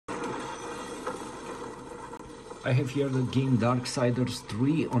I have here the game Darksiders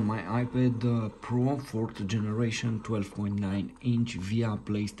 3 on my iPad Pro 4th generation 12.9 inch via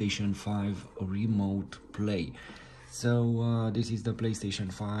PlayStation 5 remote play. So this is the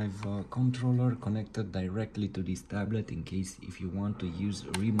PlayStation 5 controller connected directly to this tablet in case if you want to use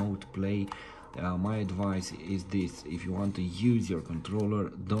remote play. My advice is this: if you want to use your controller,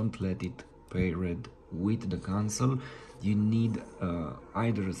 don't let it paired with the console. You need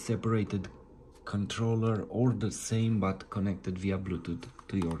either a separated controller or the same but connected via Bluetooth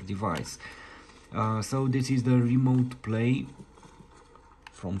to your device. So this is the remote play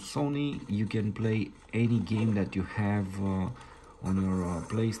from Sony. You can play any game that you have on your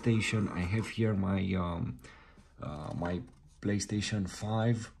PlayStation. I have here my PlayStation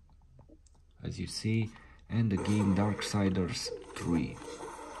 5, as you see, and the game Darksiders 3.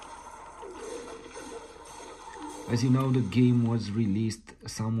 As you know, the game was released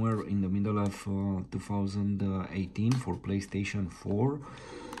somewhere in the middle of 2018 for PlayStation 4.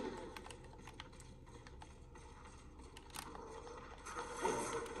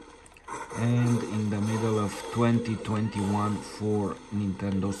 And in the middle of 2021 for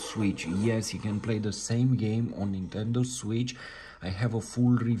Nintendo Switch. Yes, you can play the same game on Nintendo Switch. I have a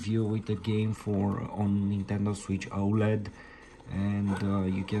full review with the game on Nintendo Switch OLED, and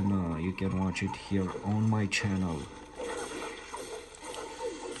you can watch it here on my channel.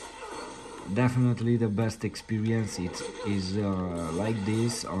 Definitely the best experience is like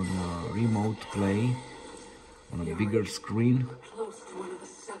this on remote play on a bigger screen.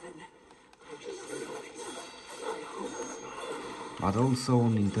 But also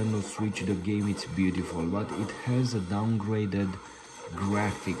on Nintendo Switch the game is beautiful, but it has a downgraded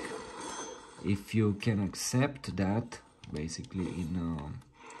graphic. If you can accept that, basically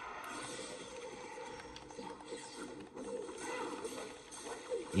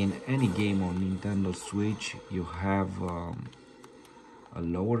in any game on Nintendo Switch you have a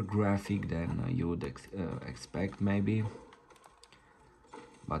lower graphic than you would expect maybe,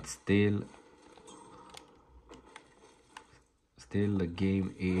 but still the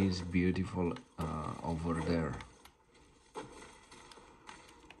game is beautiful over there.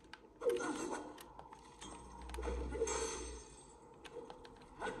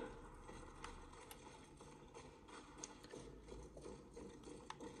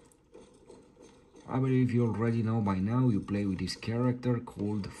 I believe you already know by now. You play with this character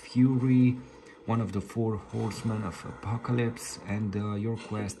called Fury, one of the 4 horsemen of Apocalypse, and your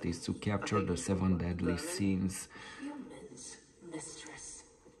quest is to capture the 7 deadly sins. Mistress.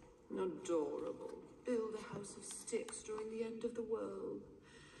 Adorable. Build a house of sticks during the end of the world.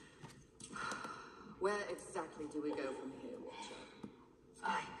 Where exactly do we go from here, Watcher?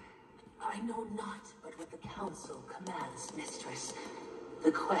 I know not but what the Council commands, Mistress.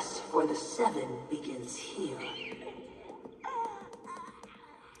 The quest for the 7 begins here.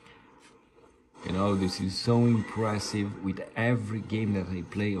 You know, this is so impressive. With every game that I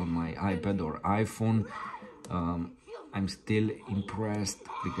play on my iPad or iPhone, I'm still impressed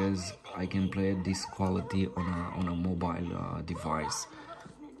because I can play at this quality on a mobile device.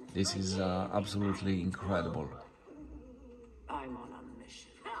 This is absolutely incredible. I'm on a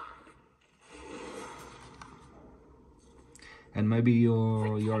mission. And maybe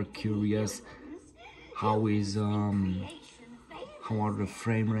you're curious, how are the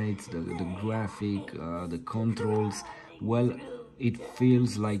frame rates, the graphic, the controls? Well, it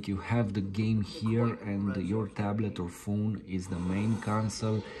feels like you have the game here and your tablet or phone is the main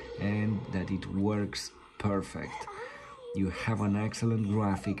console, and that it works perfect. You have an excellent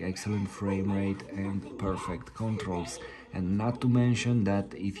graphic, excellent frame rate, and perfect controls. And not to mention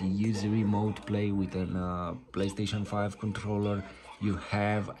that if you use remote play with a PlayStation 5 controller, you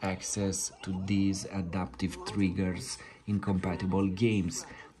have access to these adaptive triggers in compatible games.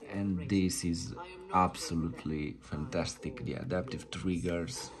 And this is absolutely fantastic. The adaptive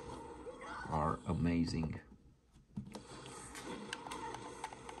triggers are amazing.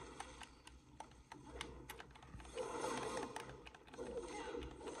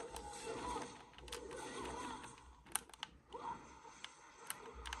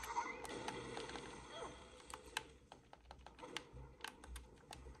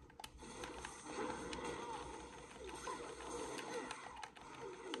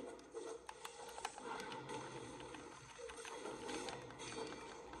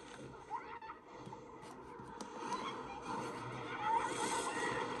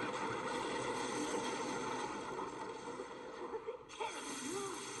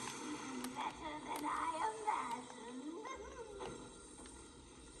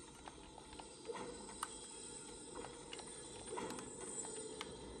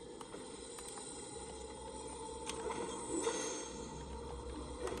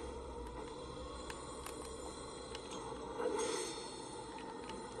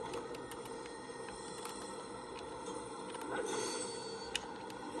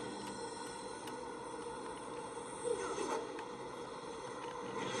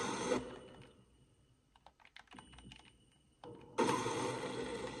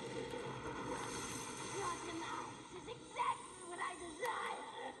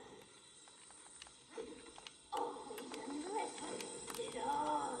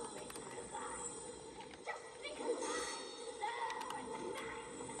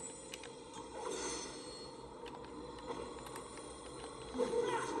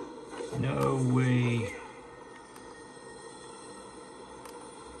 No way.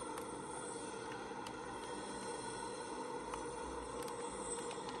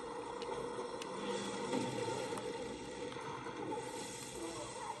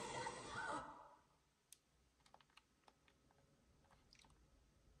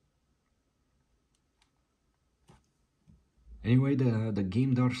 Anyway, the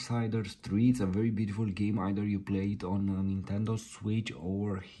game Darksiders 3, it's a very beautiful game. Either you play it on Nintendo Switch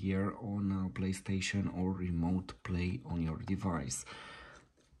or here on PlayStation or remote play on your device.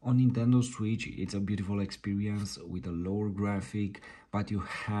 On Nintendo Switch, it's a beautiful experience with a lower graphic, but you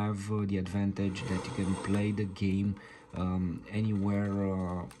have the advantage that you can play the game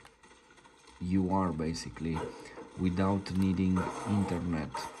anywhere you are, basically, without needing internet.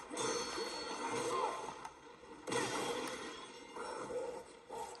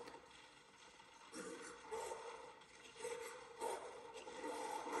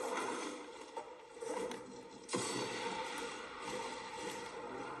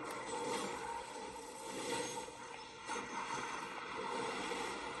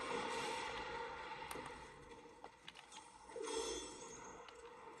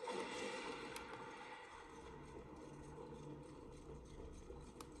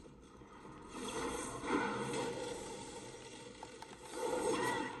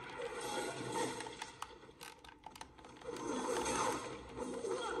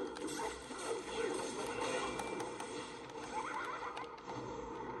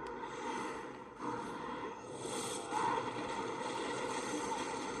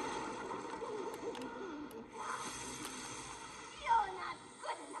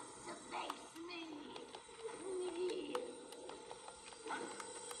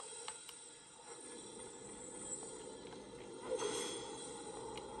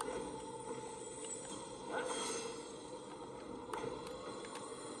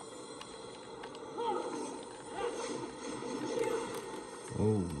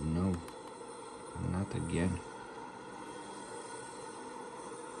 Oh no, not again.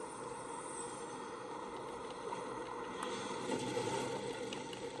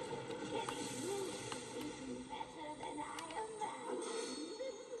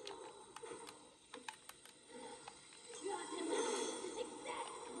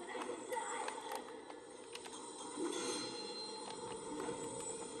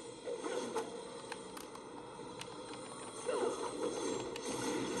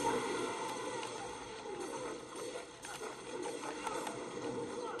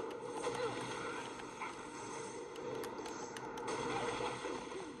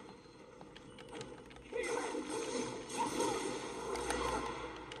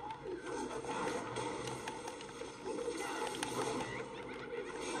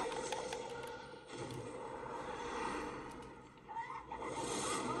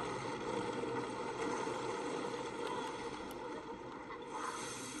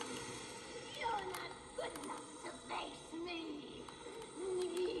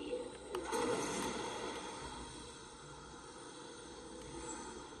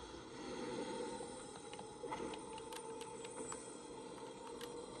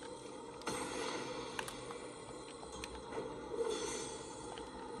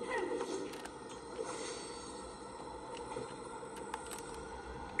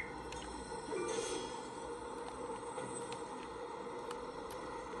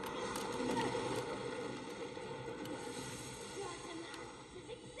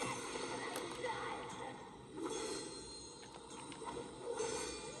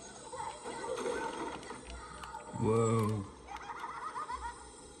 Whoa.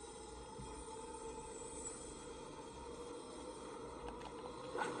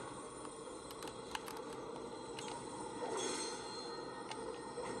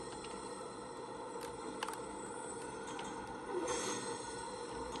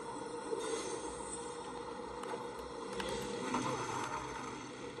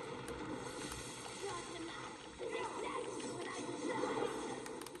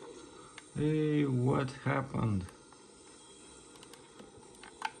 Hey, what happened?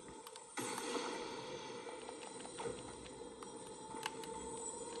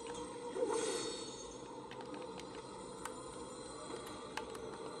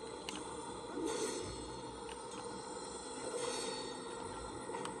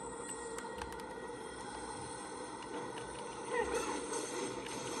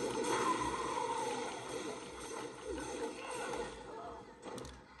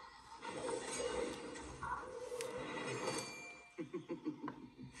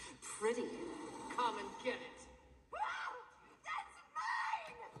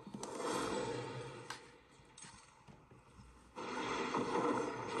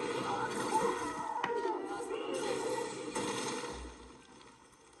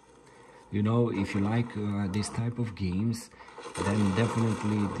 You know, if you like this type of games, then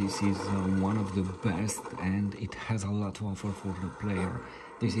definitely this is one of the best, and it has a lot to offer for the player.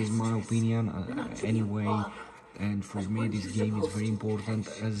 This is my opinion anyway, and for me this game is very important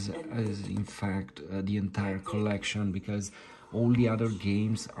as in fact the entire collection, because all the other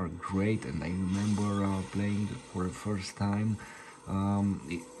games are great, and I remember playing for the first time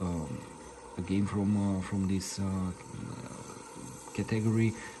a game from this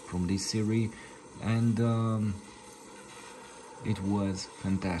category, from this series, and it was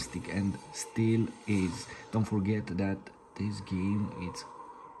fantastic and still is. Don't forget that this game is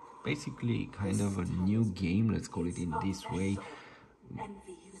basically kind of a new game, let's call it in this way,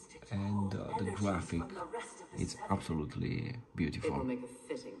 and the graphic is absolutely beautiful. It will make a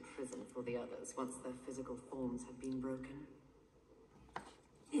fitting prison for the others once their physical forms have been broken.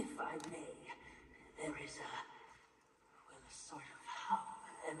 If I may, there is a sort of hum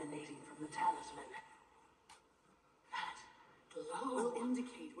emanating from the talisman. That glow Will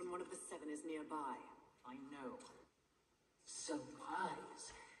indicate when one of the seven is nearby. I know. so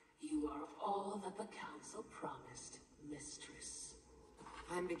wise. You are all that the council promised, mistress.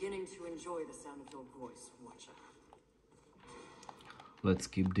 I'm beginning to enjoy the sound of your voice, Watcher. Let's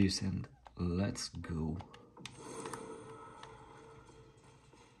keep this and let's go.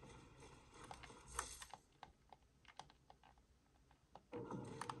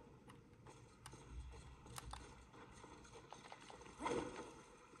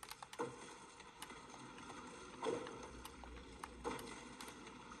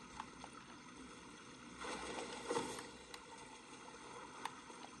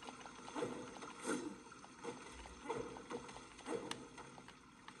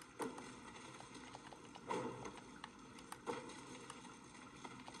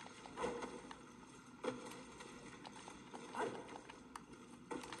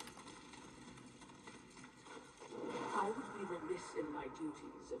 I would be remiss in my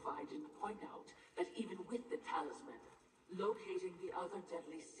duties if I didn't point out that even with the talisman, locating the other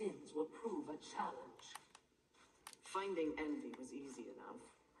deadly sins will prove a challenge. Finding envy was easy enough.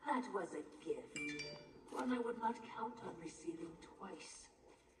 That was a gift, one I would not count on receiving twice.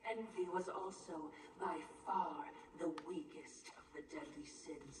 Envy was also by far the weakest of the deadly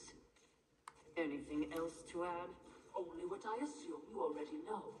sins. Anything else to add? Only what I assume you already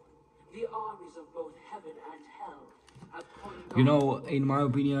know. The armies of both heaven and hell have pointed You know, in my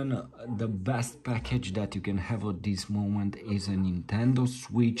opinion, the best package that you can have at this moment is a Nintendo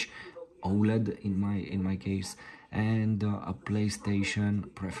Switch OLED in my case, and a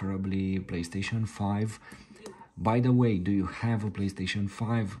PlayStation, preferably PlayStation 5. By the way, do you have a PlayStation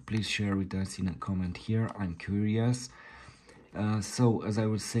 5? Please share with us in a comment here, I'm curious. So, as I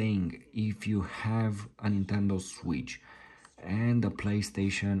was saying, if you have a Nintendo Switch and a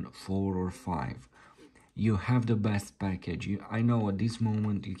PlayStation 4 or 5, you have the best package. I know at this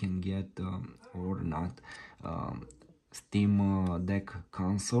moment you can get, or not, Steam Deck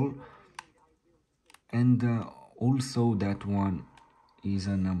console, and also that one is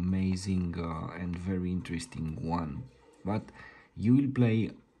an amazing and very interesting one, but you will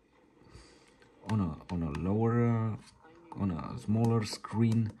play on a lower on a smaller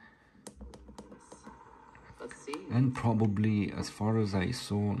screen, Let's see. and probably, as far as I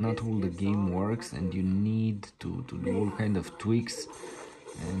saw, not all the game works, and you need to do all kind of tweaks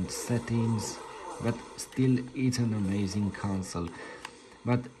and settings, but still it's an amazing console.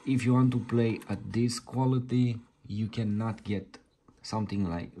 But if you want to play at this quality, you cannot get something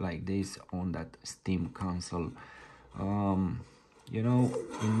like this on that Steam console. You know,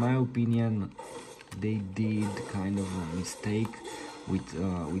 in my opinion, they did kind of a mistake with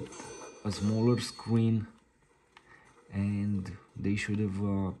a smaller screen, and they should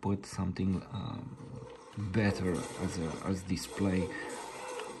have put something better as display,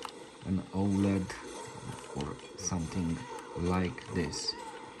 an OLED or something like this.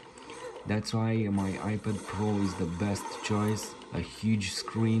 That's why my iPad Pro is the best choice, a huge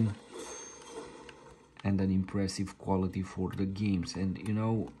screen and an impressive quality for the games. And you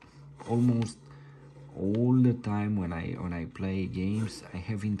know, almost all the time when I play games, I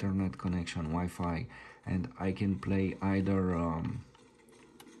have internet connection, Wi-Fi, and I can play either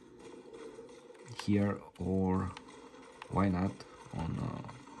here, or why not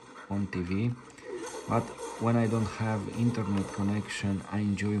on TV. But when I don't have internet connection, I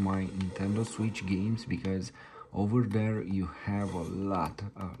enjoy my Nintendo Switch games, because over there you have a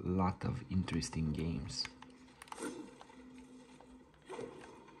lot of interesting games.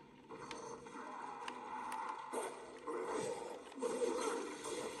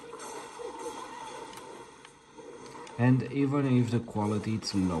 And even if the quality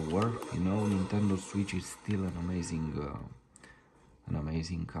is lower, you know, Nintendo Switch is still an amazing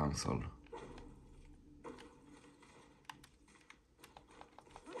console.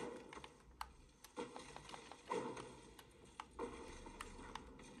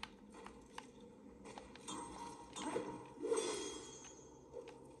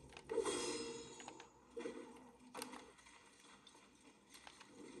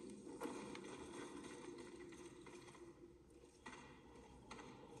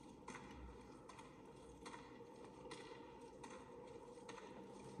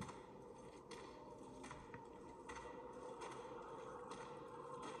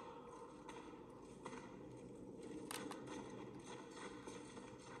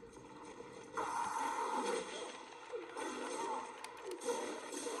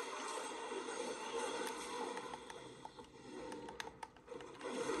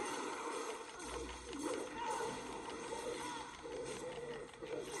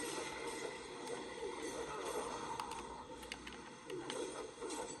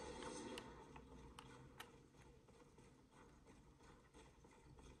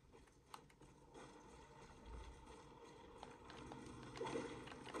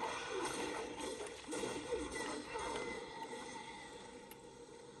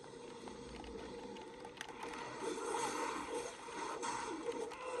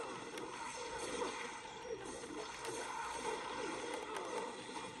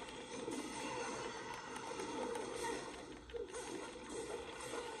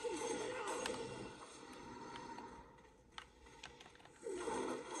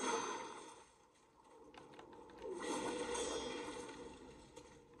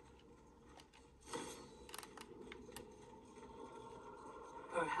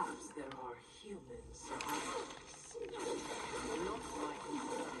 Perhaps there are humans around us. Not my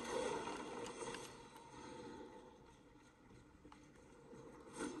concern.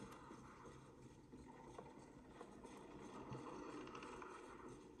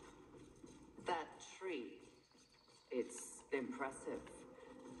 That tree. It's impressive.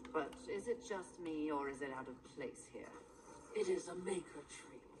 But is it just me, or is it out of place here? It is a maker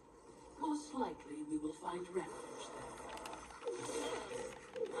tree. Most likely we will find refuge there.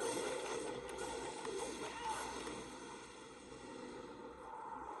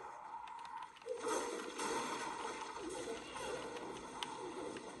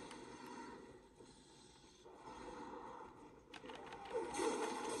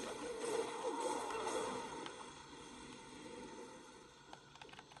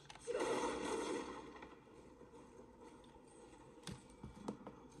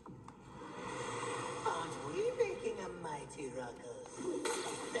 Aren't we making a mighty ruckus?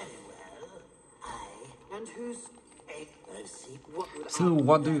 Very well. And who's... So,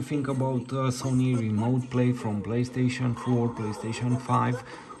 what do you think about Sony Remote Play from PlayStation 4, PlayStation 5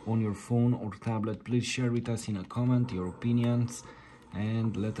 on your phone or tablet? Please share with us in a comment your opinions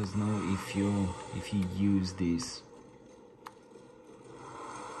and let us know if you use this.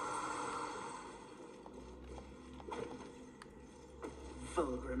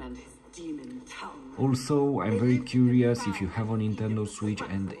 Fulgrim and his demon tongue. Also, I'm very curious if you have a Nintendo Switch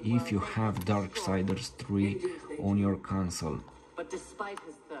and if you have Darksiders 3 on your console. But despite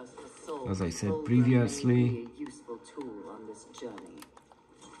his thirst for soul, As I said Fulgrim previously, may be a useful tool on this journey.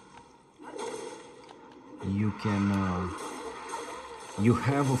 you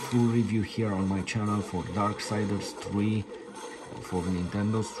have a full review here on my channel for Darksiders 3 for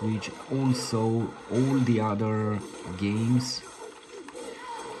Nintendo Switch. Also, all the other games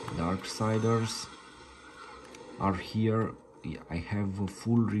Darksiders are here. I have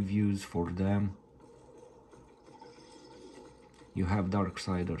full reviews for them. You have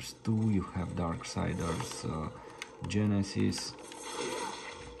Darksiders 2, you have Darksiders Genesis.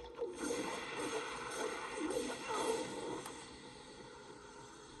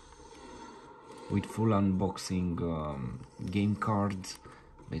 With full unboxing game cards,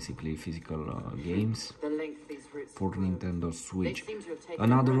 basically physical games for Nintendo Switch.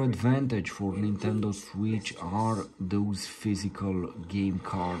 Another advantage for Nintendo Switch are those physical game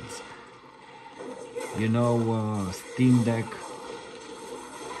cards. You know, Steam Deck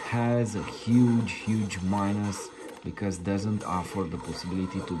has a huge minus because it doesn't offer the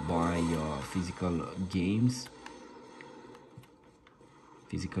possibility to buy physical games,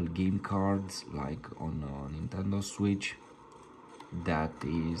 physical game cards like on Nintendo Switch. That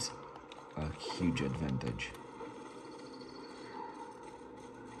is a huge advantage.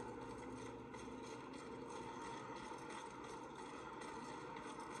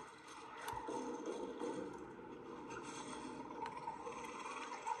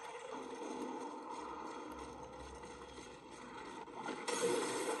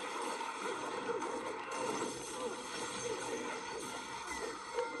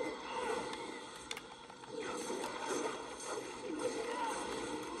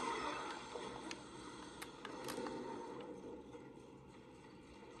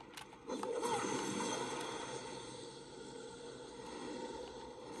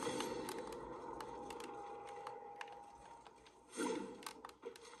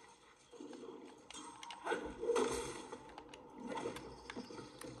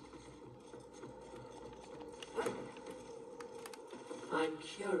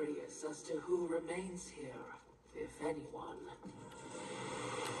 curious as to who remains here, if anyone.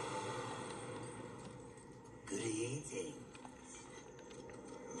 Greetings.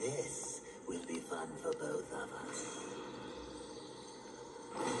 This will be fun for both of us.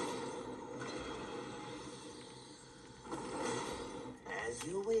 As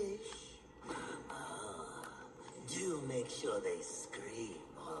you wish. Do make sure they scream,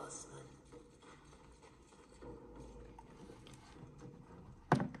 horseman.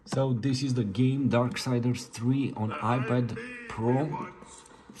 So this is the game Darksiders 3 on iPad Pro,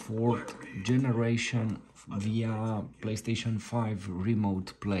 4th generation via PlayStation 5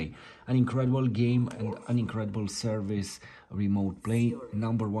 remote play. An incredible game and an incredible service, remote play,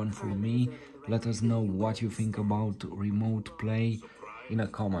 #1 for me. Let us know what you think about remote play in a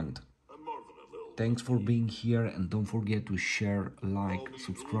comment. Thanks for being here, and don't forget to share, like,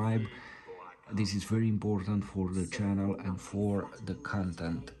 subscribe. This is very important for the channel and for the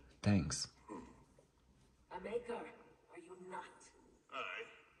content. Thanks. A maker.